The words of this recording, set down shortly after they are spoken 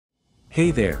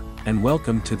Hey there, and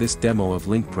welcome to this demo of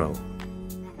LinkPro.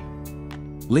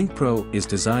 LinkPro is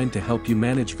designed to help you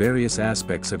manage various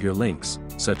aspects of your links,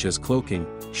 such as cloaking,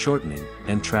 shortening,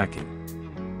 and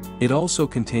tracking. It also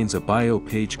contains a bio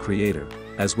page creator,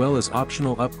 as well as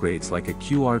optional upgrades like a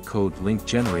QR code link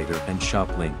generator and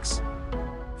shop links.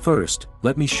 First,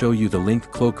 let me show you the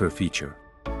link cloaker feature.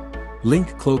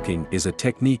 Link cloaking is a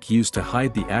technique used to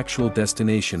hide the actual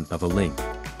destination of a link.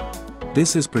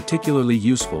 This is particularly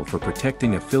useful for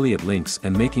protecting affiliate links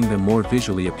and making them more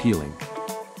visually appealing.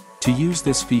 To use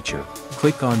this feature,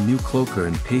 click on New Cloaker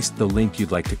and paste the link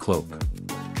you'd like to cloak.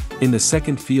 In the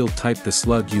second field, type the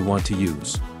slug you want to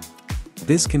use.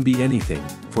 This can be anything,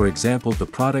 for example the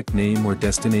product name or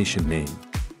destination name.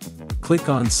 Click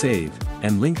on Save,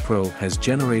 and LinkPro has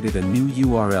generated a new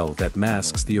URL that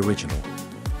masks the original.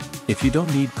 If you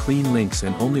don't need clean links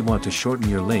and only want to shorten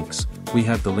your links, we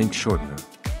have the link shortener.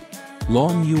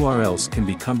 Long URLs can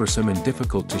be cumbersome and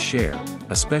difficult to share,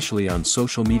 especially on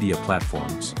social media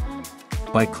platforms.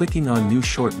 By clicking on New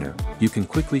Shortener, you can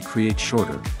quickly create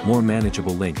shorter, more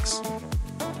manageable links.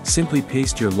 Simply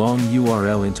paste your long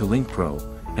URL into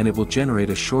LinkPro, and it will generate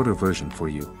a shorter version for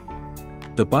you.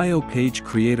 The Bio Page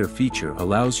Creator feature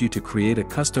allows you to create a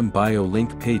custom bio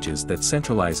link pages that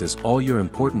centralizes all your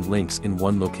important links in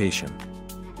one location.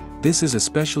 This is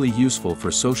especially useful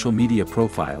for social media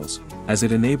profiles, as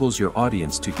it enables your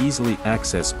audience to easily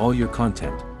access all your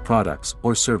content, products,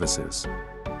 or services.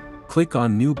 Click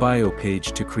on New Bio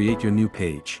Page to create your new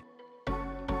page.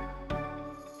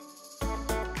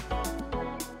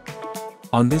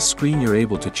 On this screen you're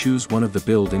able to choose one of the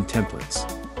built-in templates.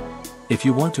 If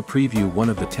you want to preview one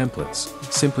of the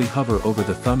templates, simply hover over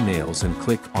the thumbnails and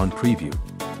click on Preview.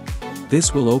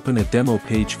 This will open a demo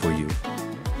page for you.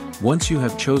 Once you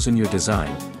have chosen your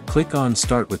design, click on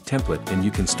Start with Template and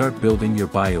you can start building your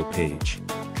bio page.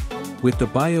 With the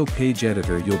bio page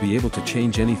editor you'll be able to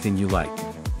change anything you like.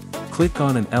 Click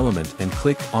on an element and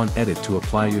click on Edit to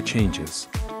apply your changes.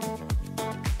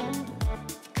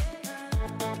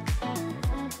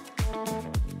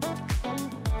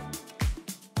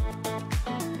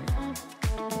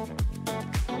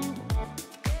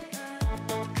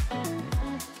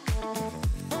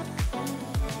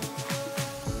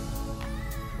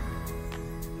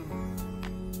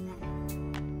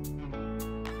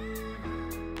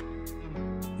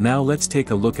 Now let's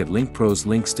take a look at LinkPro's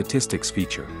Link Statistics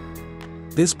feature.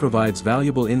 This provides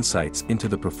valuable insights into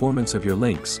the performance of your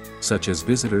links, such as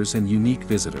visitors and unique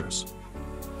visitors.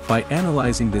 By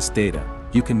analyzing this data,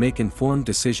 you can make informed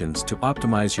decisions to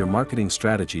optimize your marketing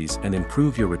strategies and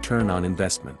improve your return on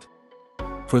investment.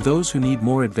 For those who need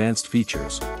more advanced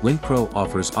features, LinkPro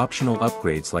offers optional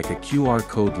upgrades like a QR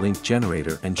code link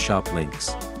generator and shop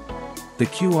links. The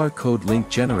QR code link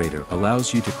generator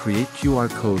allows you to create QR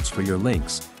codes for your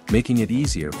links, making it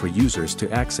easier for users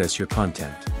to access your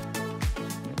content.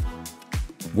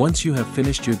 Once you have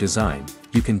finished your design,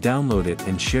 you can download it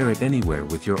and share it anywhere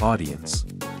with your audience.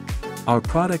 Our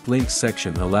product links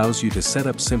section allows you to set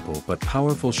up simple but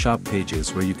powerful shop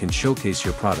pages where you can showcase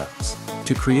your products.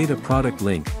 To create a product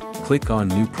link, click on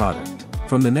New Product.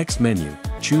 From the next menu,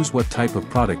 choose what type of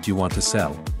product you want to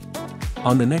sell.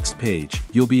 On the next page,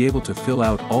 you'll be able to fill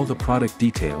out all the product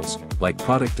details, like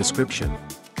product description,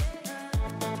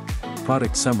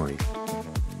 product summary,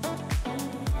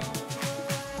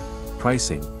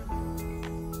 pricing,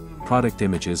 product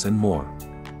images and more.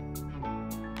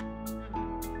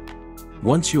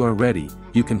 Once you are ready,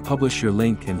 you can publish your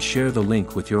link and share the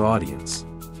link with your audience.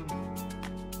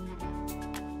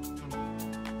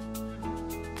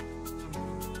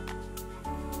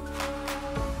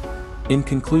 In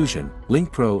conclusion,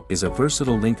 LinkPro is a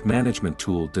versatile link management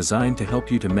tool designed to help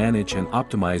you to manage and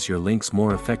optimize your links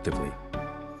more effectively.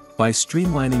 By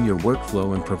streamlining your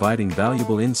workflow and providing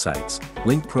valuable insights,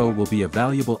 LinkPro will be a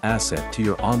valuable asset to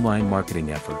your online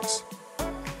marketing efforts.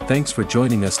 Thanks for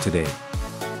joining us today.